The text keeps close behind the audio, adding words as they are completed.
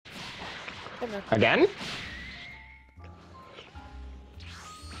Hey, man. Again? You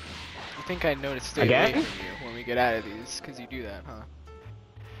think I know to stay Again? away from you when we get out of these, because you do that, huh?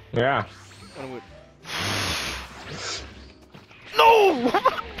 Yeah. When would... No!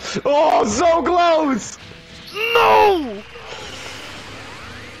 Oh, so close! No!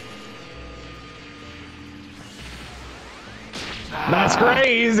 That's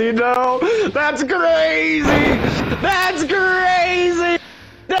crazy, no! That's crazy! That's crazy!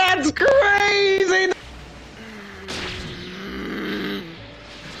 That's crazy!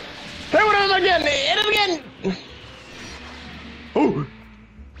 Hit him again! Hit him again! Ooh!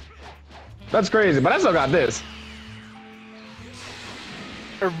 That's crazy, but I still got this.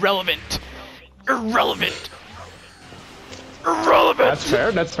 Irrelevant! Irrelevant! Irrelevant! That's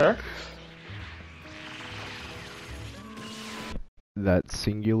fair, that's fair. That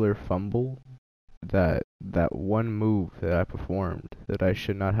singular fumble, that one move that I performed that I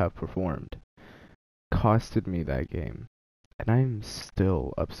should not have performed, costed me that game, and I'm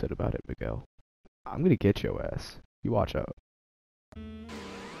still upset about it, Miguel. I'm gonna get your ass. You watch out.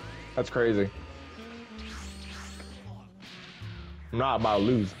 That's crazy. I'm not about to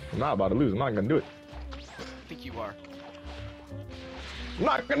lose. I'm not about to lose. I'm not gonna do it. I think you are. I'm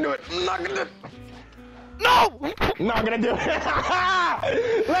not gonna do it. I'm not gonna do it. No! I'm not gonna do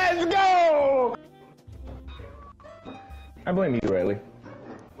it. Let's go! I blame you, Riley.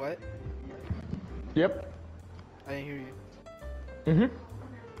 What? Yep. I didn't hear you. Mm-hmm.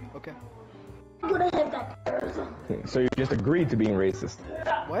 Okay. So you just agreed to being racist.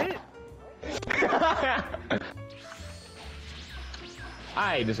 What?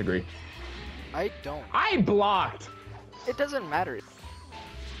 I disagree. I don't. I blocked! It doesn't matter.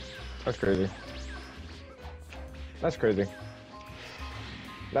 That's crazy. That's crazy.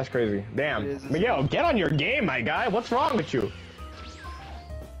 That's crazy. Damn. It is, Miguel, get on your game, my guy. What's wrong with you?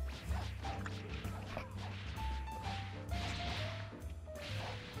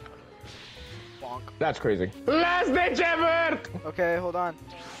 Bonk. That's crazy. Last ditch effort! Okay, hold on.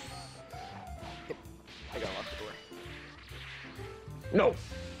 I gotta lock the door. No.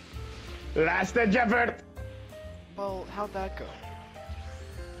 Last ditch effort! Well, how'd that go?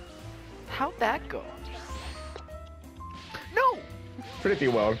 How'd that go? No! Pretty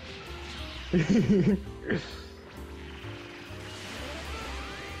well.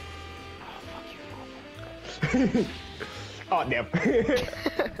 Oh, damn.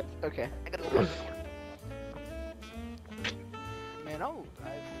 Okay, I gotta lock the door. Man, oh,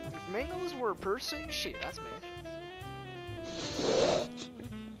 if mangoes were a person, shit, that's me.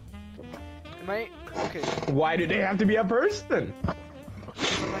 Am I? Okay. Why do they have to be a person? I'm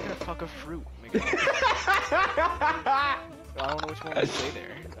not gonna fuck a fruit. Miguel. I don't know which one to say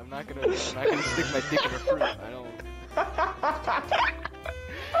there. I'm not gonna stick my dick in a fruit. I don't.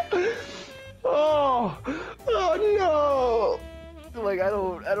 Oh, oh no! Like I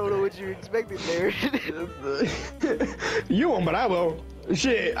don't know what you're expecting there. You won't, but I will.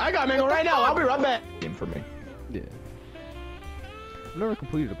 Shit, I got mango right now. I'll be right back. Game for me. Yeah. I've never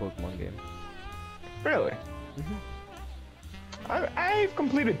completed a Pokemon game. Really? I've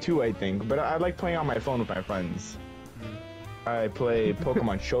completed 2, I think, but I like playing on my phone with my friends. I play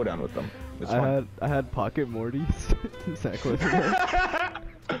Pokemon Showdown with them. It's fun. I had Pocket Mortys. Is that close enough?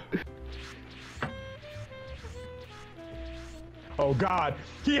 Oh God,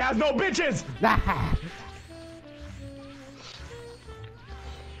 he has no bitches!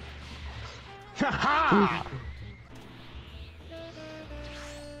 Haha!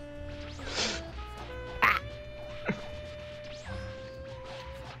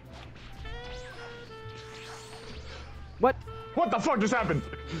 What? What the fuck just happened?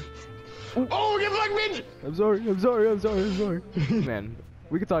 Oh, get fucked, bitch! I'm sorry. Man,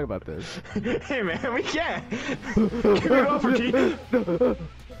 we can talk about this. Hey man, we can't. Give it over, Key.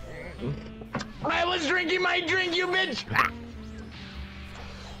 I was drinking my drink, you bitch!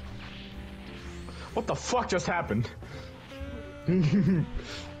 What the fuck just happened?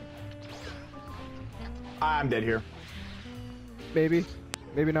 I'm dead here. Maybe.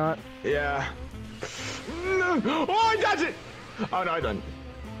 Maybe not. Yeah. Oh, I dodged it! Oh no, I done.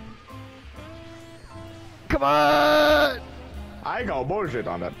 Come on! I got bullshit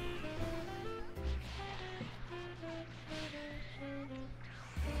on that.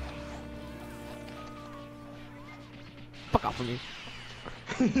 Fuck off of me.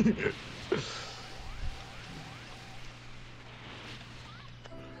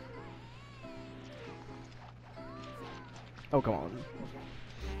 Oh, come on.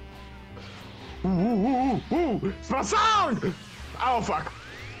 Ooh, it's my sound! Oh, fuck.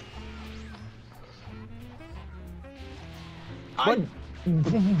 What?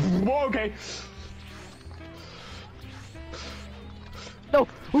 Okay. No!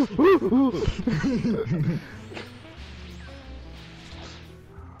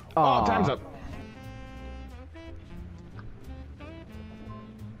 Oh, time's up.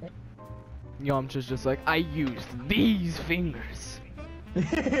 Yamcha's just like, I used these fingers.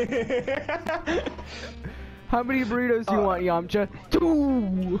 How many burritos do you want, Yamcha?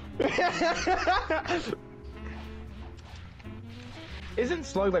 2! Isn't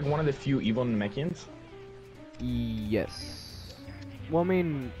Slug like one of the few evil Namekians? Yes. Well, I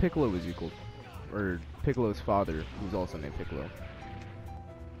mean, Piccolo was equal. Or Piccolo's father, who's also named Piccolo.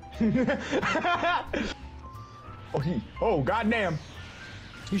 Oh, goddamn.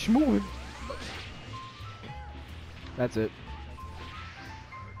 He's moving. That's it.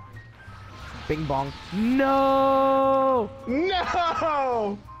 Bing bong. No!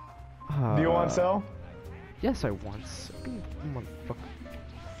 No! Do you want Cell? Yes, I want Cell. Motherfucker.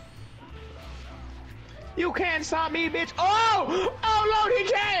 You can't stop me, bitch! Oh! Oh, Lord, he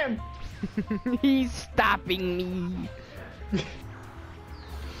can! He's stopping me.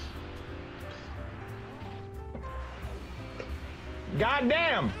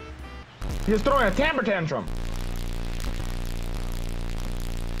 Goddamn! He's throwing a temper tantrum.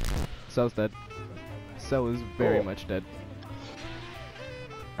 Cell's dead. Cell is very much dead.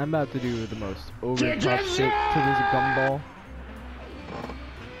 I'm about to do the most over-the-top shit to this gumball.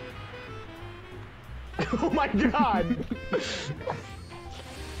 Oh my god!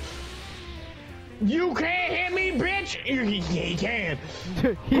 You can't hit me, bitch! He can!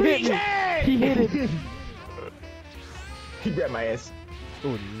 He hit me! He hit it! He grabbed my ass.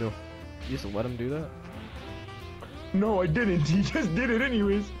 Oh no. You just let him do that? No, I didn't. He just did it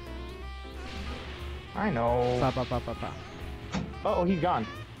anyways. I know. Pa, pa, pa, pa, pa. Uh oh, he's gone.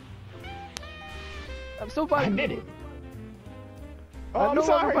 I'm still I fighting. did it. I Oh, know I'm why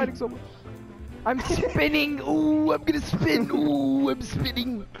sorry. we're fighting so much. I'm spinning! Ooh, I'm gonna spin! Ooh, I'm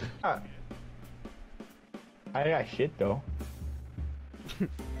spinning! I got shit though.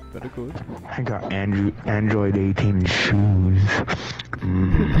 Better go. I got Android 18 shoes.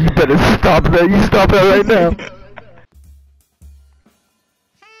 You better stop that! You stop that right now!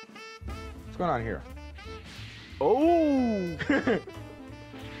 What's going on here? Oh!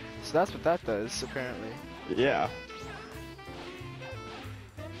 So that's what that does, apparently. Yeah.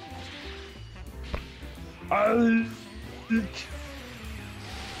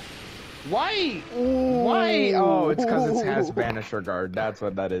 Why? Why? Oh, it's because it has Banisher Guard. That's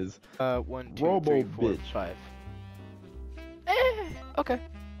what that is. 1, 2, Robo 3, 4, bitch. 5. Okay.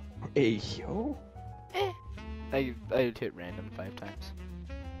 Hey, yo. I hit random 5 times.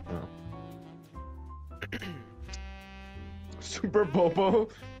 Oh. Super Bobo.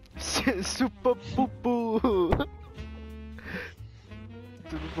 Super poo poo.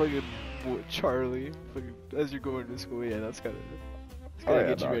 Fucking Charlie. Fucking, as you're going to school, yeah, that's gotta get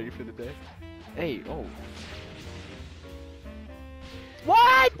you dog. ready for the day. Hey, oh.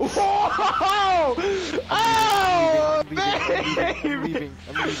 What? Oh! Oh!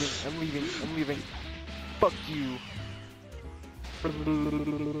 I'm leaving. Fuck you.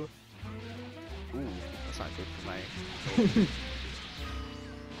 Ooh, that's not good for my.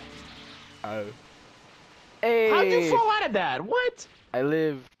 Oh. Hey! How'd you fall out of that? What? I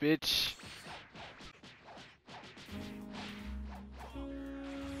lived, bitch.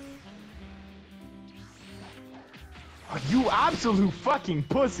 You absolute fucking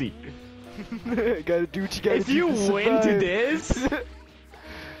pussy. Gotta do what you gotta If do you to win survive. to this.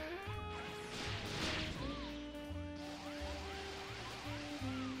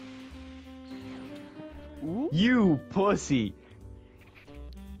 Ooh. You pussy.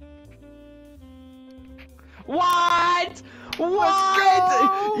 What? What?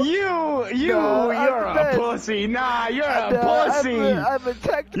 go! You're I'm a dead. pussy. Nah, you're a pussy. I'm a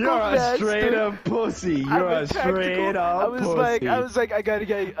tactical You're a master. straight up pussy. You're a straight up I was pussy. like, I gotta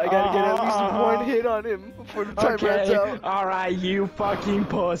get at least one hit on him before the time runs Okay, out. alright, you fucking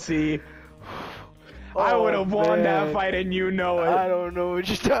pussy. I would have won that man. fight and you know it. I don't know what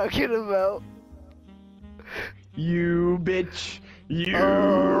you're talking about. You bitch. You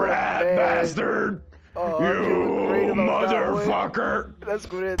rat man. bastard. Oh, I'm feeling great You about that one. motherfucker. Let's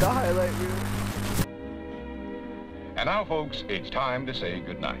go to the highlight reel. And now, folks, it's time to say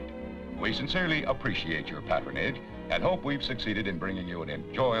goodnight. We sincerely appreciate your patronage and hope we've succeeded in bringing you an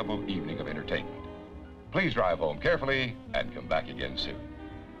enjoyable evening of entertainment. Please drive home carefully and come back again soon.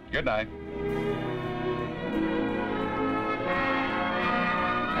 Good night.